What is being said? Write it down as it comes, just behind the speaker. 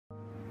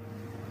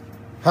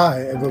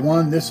Hi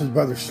everyone, this is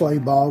Brother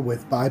Slabaugh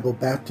with Bible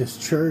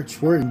Baptist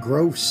Church. We're in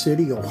Grove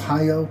City,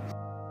 Ohio.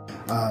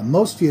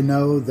 Most of you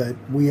know that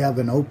we have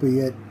an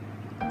opiate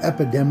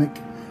epidemic,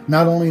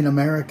 not only in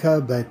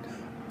America, but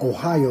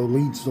Ohio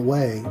leads the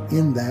way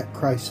in that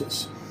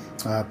crisis.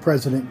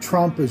 President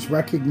Trump has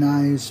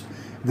recognized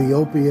the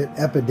opiate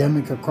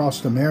epidemic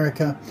across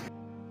America.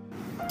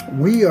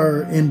 We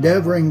are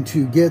endeavoring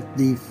to get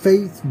the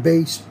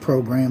faith-based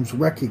programs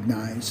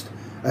recognized,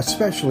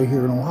 especially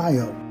here in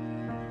Ohio.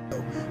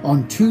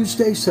 On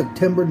Tuesday,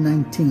 September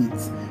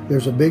 19th,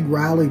 there's a big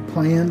rally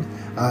planned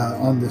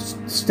on the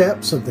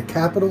steps of the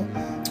Capitol,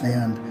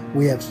 and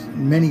we have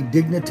many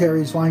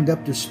dignitaries lined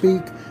up to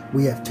speak.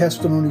 We have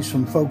testimonies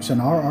from folks in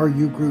our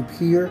RU group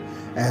here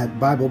at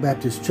Bible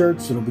Baptist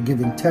Church that'll be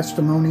giving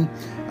testimony,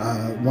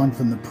 one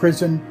from the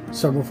prison,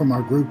 several from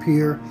our group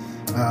here.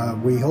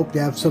 We hope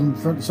to have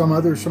some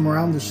others from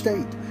around the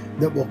state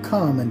that will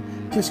come and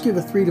just give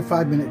a 3 to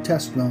 5 minute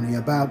testimony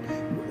about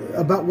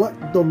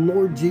what the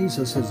Lord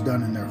Jesus has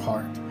done in their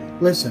heart.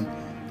 Listen,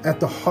 at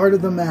the heart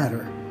of the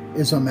matter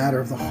is a matter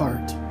of the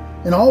heart.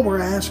 And all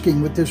we're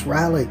asking with this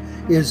rally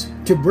is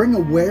to bring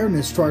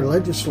awareness to our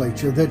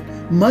legislature that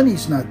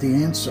money's not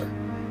the answer.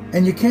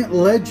 And you can't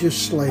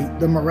legislate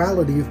the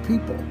morality of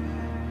people.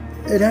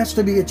 It has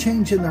to be a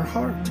change in their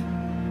heart.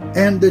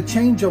 And the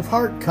change of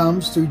heart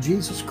comes through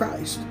Jesus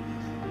Christ.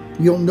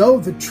 You'll know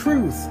the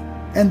truth,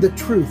 and the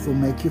truth will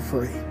make you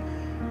free.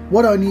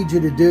 What I need you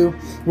to do,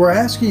 we're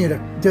asking you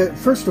to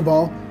first of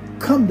all,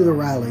 come to the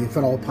rally if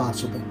at all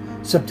possible.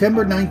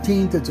 September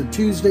 19th, it's a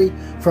Tuesday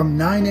from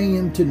 9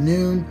 a.m. to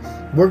noon.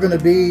 We're going to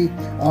be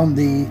on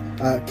the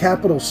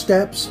Capitol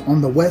steps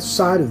on the west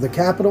side of the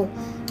Capitol,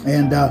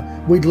 and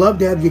we'd love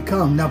to have you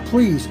come. Now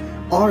please,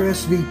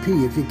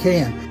 RSVP if you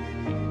can.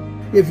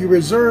 If you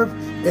reserve,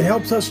 it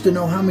helps us to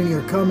know how many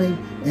are coming,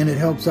 and it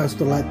helps us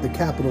to let the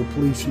Capitol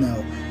Police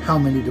know how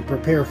many to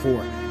prepare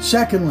for.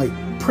 Secondly,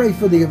 pray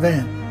for the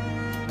event.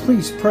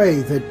 Please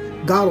pray that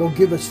God will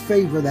give us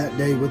favor that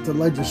day with the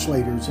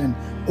legislators and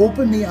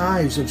open the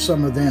eyes of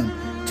some of them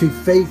to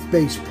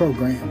faith-based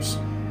programs.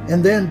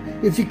 And then,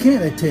 if you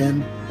can't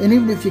attend, and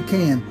even if you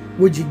can,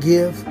 would you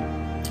give?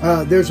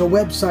 There's a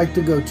website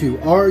to go to,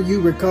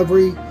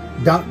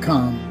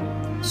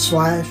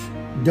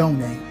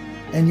 rurecovery.com/donate.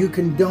 And you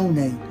can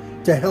donate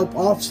to help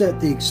offset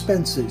the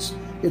expenses.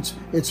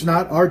 It's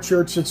not our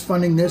church that's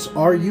funding this,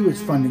 RU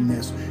is funding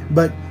this.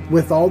 But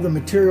with all the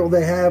material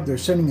they have, they're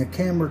sending a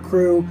camera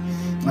crew,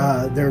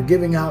 they're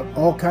giving out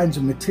all kinds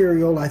of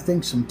material, I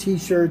think some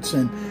t-shirts,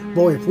 and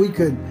boy, if we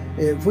could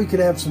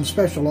have some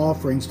special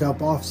offerings to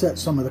help offset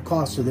some of the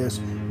cost of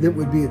this, that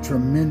would be a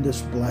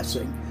tremendous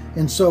blessing.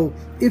 And so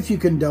if you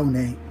can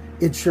donate,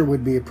 it sure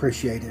would be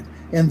appreciated.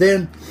 And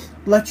then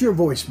let your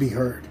voice be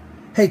heard.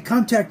 Hey,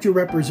 contact your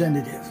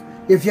representative.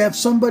 If you have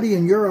somebody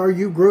in your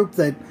RU group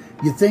that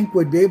you think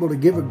would be able to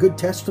give a good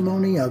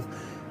testimony of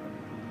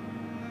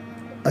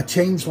a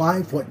changed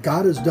life, what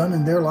God has done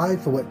in their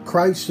life, or what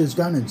Christ has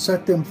done and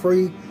set them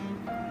free,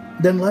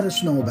 then let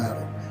us know about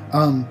it.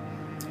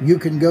 You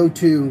can go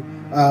to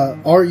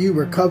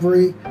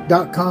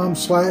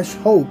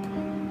rurecovery.com/hope,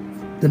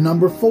 the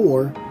number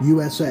 4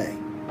 USA.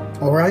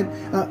 All right?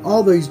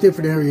 All these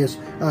different areas,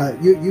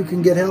 you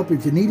can get help.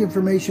 If you need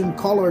information,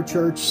 call our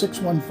church,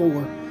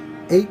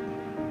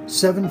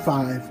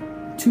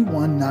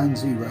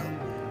 614-875-2190.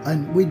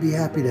 And we'd be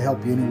happy to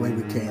help you any way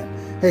we can.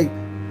 Hey,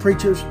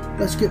 preachers,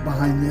 let's get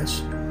behind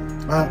this.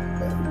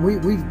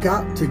 We've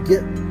got to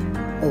get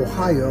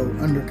Ohio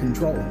under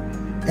control.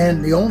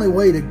 And the only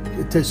way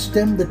to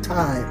stem the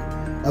tide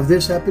of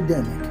this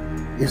epidemic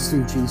is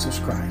through Jesus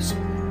Christ.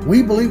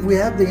 We believe we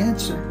have the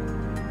answer.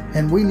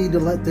 And we need to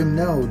let them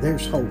know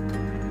there's hope.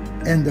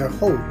 And their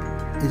hope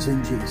is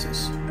in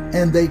Jesus.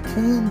 And they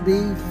can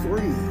be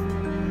free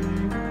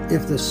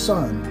if the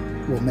Son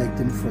will make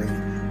them free.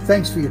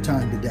 Thanks for your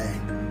time today.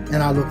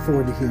 And I look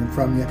forward to hearing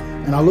from you.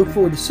 And I look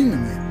forward to seeing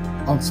you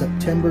on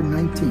September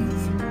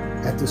 19th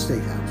at the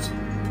Statehouse.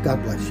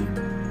 God bless you.